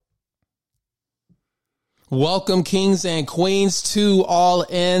Welcome, kings and queens, to All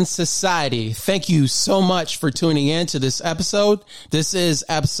In Society. Thank you so much for tuning in to this episode. This is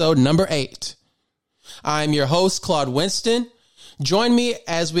episode number 8. I'm your host, Claude Winston. Join me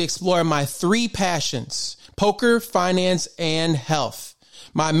as we explore my 3 passions: poker, finance, and health.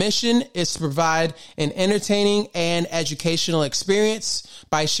 My mission is to provide an entertaining and educational experience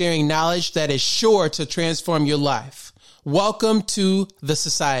by sharing knowledge that is sure to transform your life. Welcome to the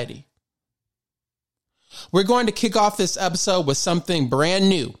society. We're going to kick off this episode with something brand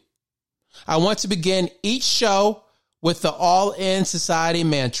new. I want to begin each show with the All In Society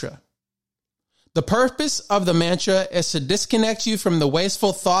mantra. The purpose of the mantra is to disconnect you from the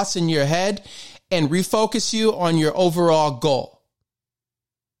wasteful thoughts in your head and refocus you on your overall goal.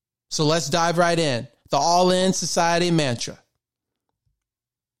 So let's dive right in. The All In Society mantra.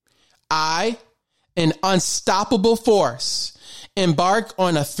 I, an unstoppable force, embark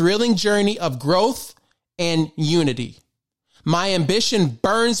on a thrilling journey of growth and unity. My ambition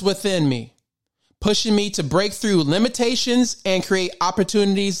burns within me, pushing me to break through limitations and create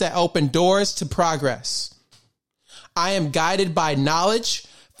opportunities that open doors to progress. I am guided by knowledge,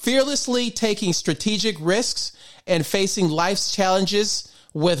 fearlessly taking strategic risks and facing life's challenges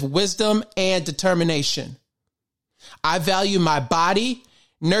with wisdom and determination. I value my body,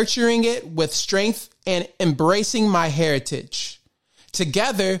 nurturing it with strength and embracing my heritage.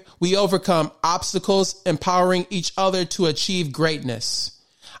 Together, we overcome obstacles, empowering each other to achieve greatness.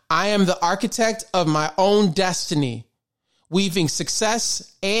 I am the architect of my own destiny, weaving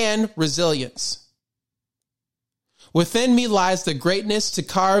success and resilience. Within me lies the greatness to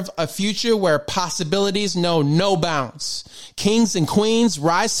carve a future where possibilities know no bounds. Kings and queens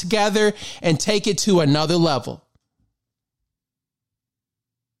rise together and take it to another level.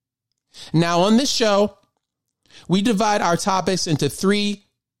 Now on this show, we divide our topics into 3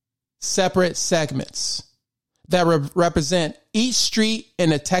 separate segments that represent each street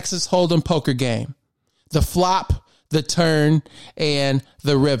in a Texas Hold'em poker game: the flop, the turn, and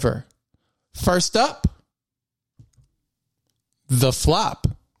the river. First up, the flop.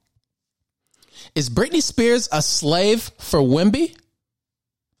 Is Britney Spears a slave for Wemby?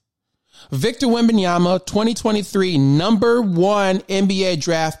 Victor Wembanyama, 2023 number 1 NBA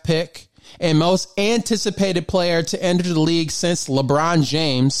draft pick and most anticipated player to enter the league since LeBron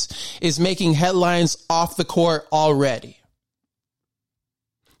James, is making headlines off the court already.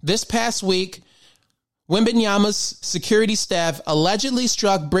 This past week, Wembanyama's security staff allegedly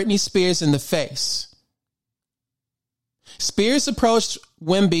struck Britney Spears in the face. Spears approached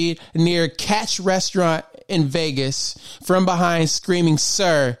Wemby near Catch Restaurant in Vegas from behind, screaming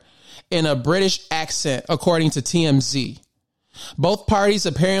 "Sir" in a British accent, according to TMZ. Both parties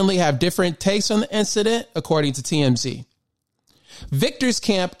apparently have different takes on the incident, according to TMZ. Victor's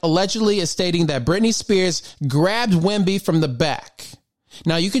camp allegedly is stating that Britney Spears grabbed Wemby from the back.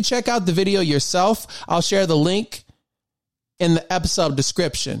 Now, you can check out the video yourself. I'll share the link in the episode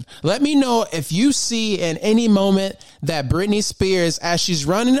description. Let me know if you see in any moment that Britney Spears, as she's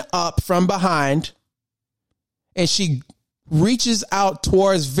running up from behind and she reaches out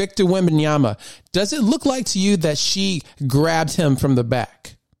towards Victor Wembanyama, does it look like to you that she grabbed him from the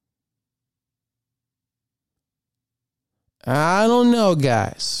back? I don't know,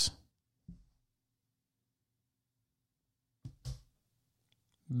 guys.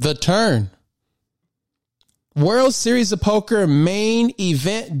 The turn. World Series of Poker main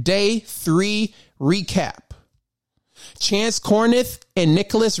event day 3 recap. Chance Kornuth and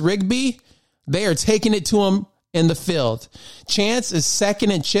Nicholas Rigby, they are taking it to him in the field. Chance is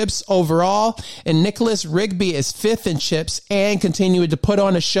 2nd in chips overall, and Nicholas Rigby is 5th in chips and continued to put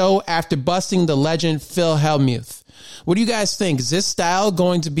on a show after busting the legend Phil Hellmuth. What do you guys think? Is this style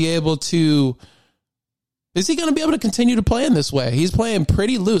going to be able to... Is he going to be able to continue to play in this way? He's playing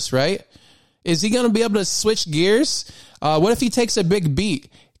pretty loose, right? Is he going to be able to switch gears? What if he takes a big beat?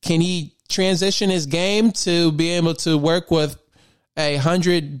 Can he transition his game to be able to work with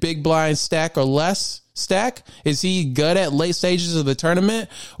 100 big blind stack or less stack? Is he good at late stages of the tournament,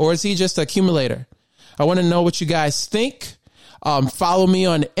 or is he just an accumulator? I want to know what you guys think. Follow me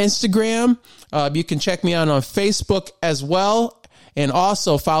on Instagram. You can check me out on Facebook as well, and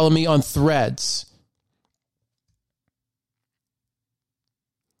also follow me on Threads.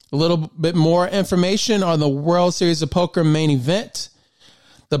 A little bit more information on the World Series of Poker main event.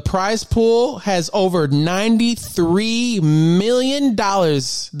 The prize pool has over $93 million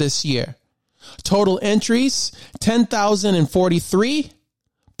this year. Total entries, 10,043.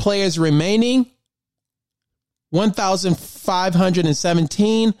 Players remaining,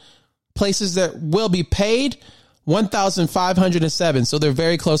 1,517. Places that will be paid, 1,507. So they're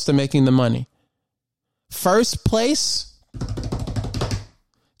very close to making the money. First place,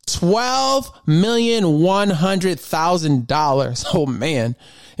 $12,100,000. Oh man.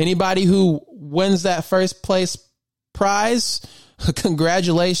 Anybody who wins that first place prize,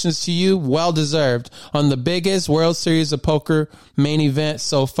 congratulations to you. Well deserved on the biggest World Series of Poker main event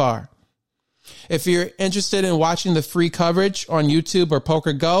so far. If you're interested in watching the free coverage on YouTube or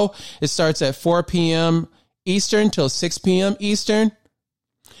Poker Go, it starts at 4 p.m. Eastern till 6 p.m. Eastern.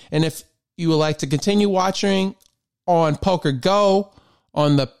 And if you would like to continue watching on Poker Go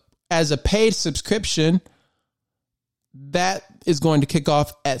as a paid subscription, that is going to kick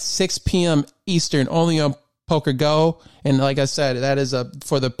off at 6 p.m. Eastern, only on Poker Go. And like I said, that is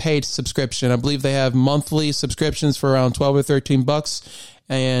for the paid subscription. I believe they have monthly subscriptions for around 12 or 13 bucks.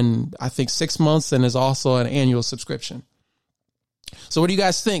 And I think 6 months, and is also an annual subscription. So what do you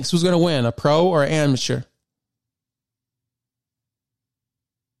guys think? Who's going to win, a pro or amateur?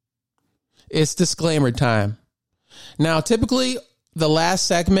 It's disclaimer time. Now, typically, the last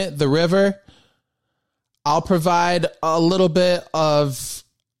segment, The River, I'll provide a little bit of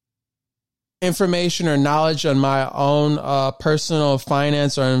information or knowledge on my own personal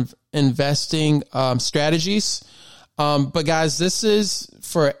finance or investing strategies. But guys, this is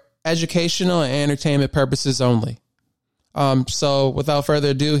for educational and entertainment purposes only. So without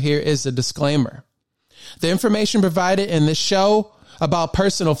further ado, here is the disclaimer. The information provided in this show about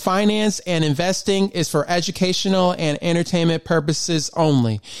personal finance and investing is for educational and entertainment purposes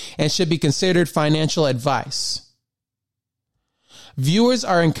only and should be considered financial advice. Viewers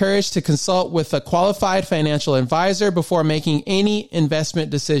are encouraged to consult with a qualified financial advisor before making any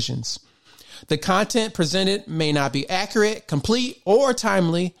investment decisions. The content presented may not be accurate, complete, or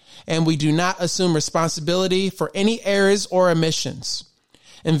timely, and we do not assume responsibility for any errors or omissions.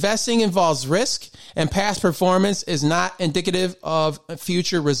 Investing involves risk, and past performance is not indicative of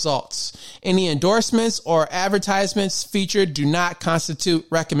future results. Any endorsements or advertisements featured do not constitute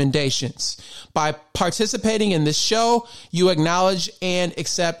recommendations. By participating in this show, you acknowledge and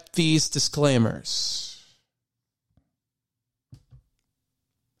accept these disclaimers.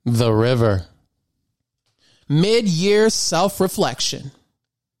 The River. Mid-year self-reflection.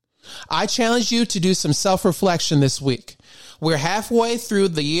 I challenge you to do some self-reflection this week. We're halfway through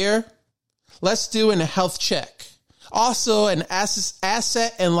the year. Let's do a health check. Also, an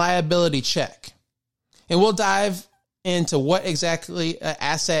asset and liability check. And we'll dive into what exactly an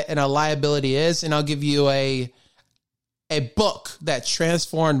asset and a liability is, and I'll give you a book that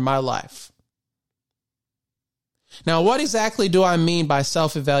transformed my life. Now, what exactly do I mean by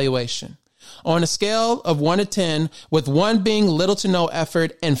self-evaluation? On a scale of 1 to 10, with 1 being little to no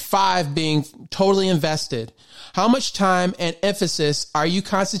effort and 5 being totally invested, how much time and emphasis are you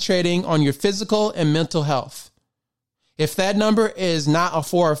concentrating on your physical and mental health? If that number is not a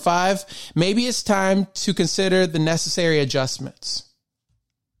 4 or 5, maybe it's time to consider the necessary adjustments.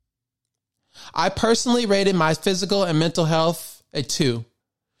 I personally rated my physical and mental health a 2.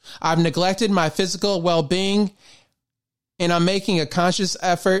 I've neglected my physical well-being, and I'm making a conscious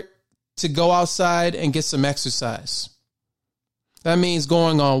effort to go outside and get some exercise. That means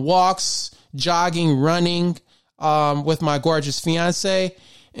going on walks, jogging, running with my gorgeous fiance,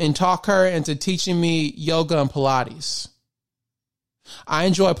 and talk her into teaching me yoga and Pilates. I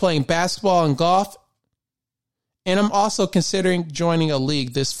enjoy playing basketball and golf, and I'm also considering joining a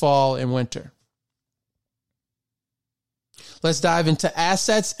league this fall and winter. Let's dive into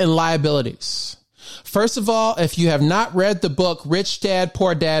assets and liabilities. First of all, if you have not read the book Rich Dad,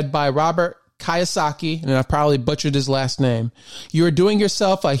 Poor Dad by Robert Kiyosaki, and I probably butchered his last name, you are doing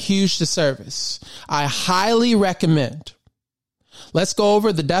yourself a huge disservice. I highly recommend. Let's go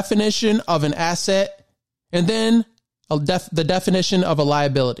over the definition of an asset and then the definition of a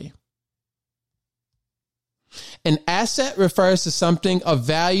liability. An asset refers to something of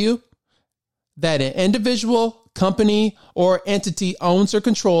value that an individual, company, or entity owns or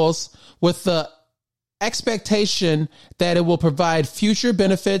controls with the expectation that it will provide future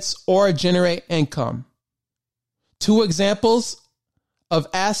benefits or generate income. 2 examples of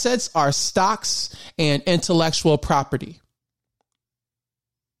assets are stocks and intellectual property.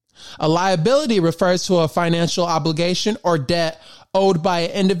 A liability refers to a financial obligation or debt owed by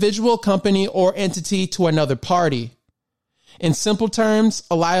an individual, company, or entity to another party. In simple terms,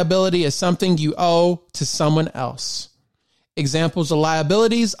 a liability is something you owe to someone else. Examples of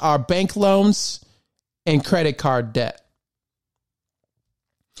liabilities are bank loans and credit card debt.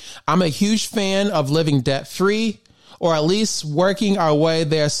 I'm a huge fan of living debt-free, or at least working our way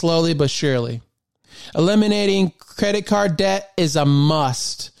there slowly but surely. Eliminating credit card debt is a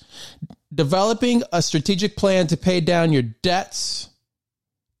must. Developing a strategic plan to pay down your debts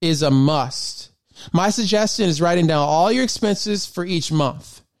is a must. My suggestion is writing down all your expenses for each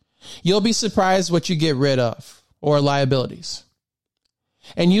month. You'll be surprised what you get rid of or liabilities,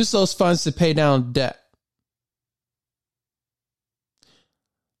 and use those funds to pay down debt.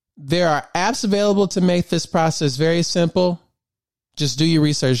 There are apps available to make this process very simple. Just do your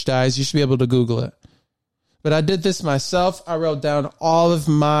research, guys. You should be able to Google it. But I did this myself. I wrote down all of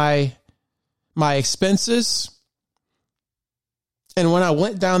my expenses. And when I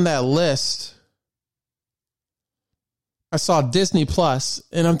went down that list, I saw Disney Plus,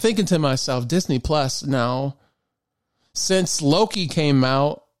 and I'm thinking to myself, Disney Plus now, since Loki came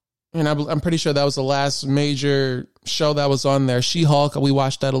out, and I'm pretty sure that was the last major show that was on there, She-Hulk, we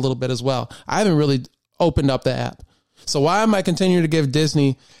watched that a little bit as well. I haven't really opened up the app. So why am I continuing to give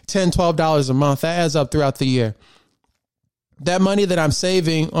Disney $10, $12 a month? That adds up throughout the year. That money that I'm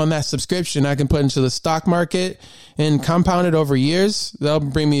saving on that subscription, I can put into the stock market and compound it over years. That'll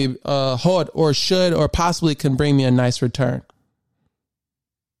bring me or possibly can bring me a nice return.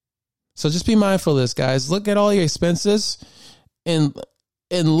 So just be mindful of this, guys. Look at all your expenses and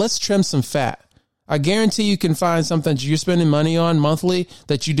let's trim some fat. I guarantee you can find something that you're spending money on monthly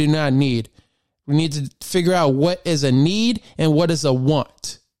that you do not need. We need to figure out what is a need and what is a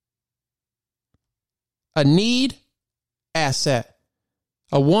want. A need, asset.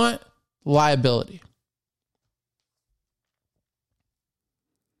 A want, liability.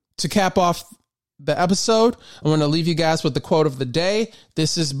 To cap off the episode, I want to leave you guys with the quote of the day.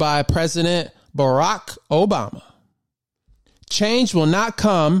 This is by President Barack Obama. Change will not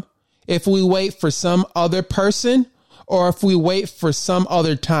come if we wait for some other person or if we wait for some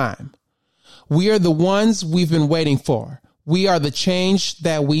other time. We are the ones we've been waiting for. We are the change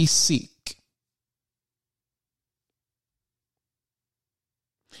that we seek.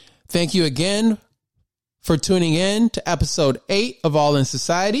 Thank you again for tuning in to episode 8 of All in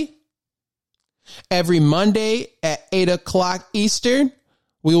Society. Every Monday at 8 o'clock Eastern,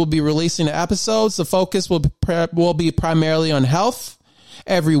 we will be releasing the episodes. The focus will be primarily on health.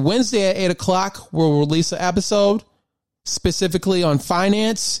 Every Wednesday at 8 o'clock, we'll release an episode specifically on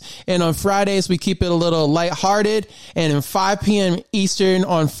finance. And on Fridays, we keep it a little lighthearted. And in 5 p.m. Eastern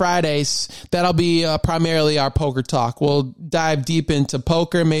on Fridays, that'll be primarily our poker talk. We'll dive deep into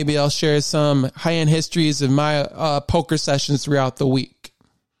poker. Maybe I'll share some high-end histories of my poker sessions throughout the week.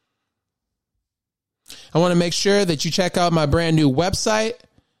 I want to make sure that you check out my brand new website.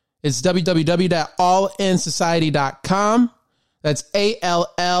 It's www.allinsociety.com. That's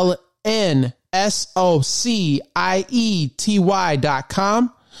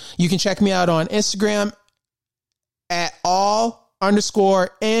ALLNSOCIETY.com. You can check me out on Instagram at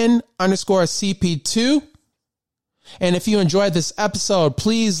all_N_CP2. And if you enjoyed this episode,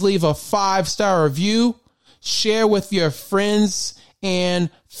 please leave a 5-star review. Share with your friends and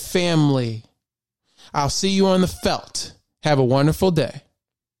family. I'll see you on the felt. Have a wonderful day.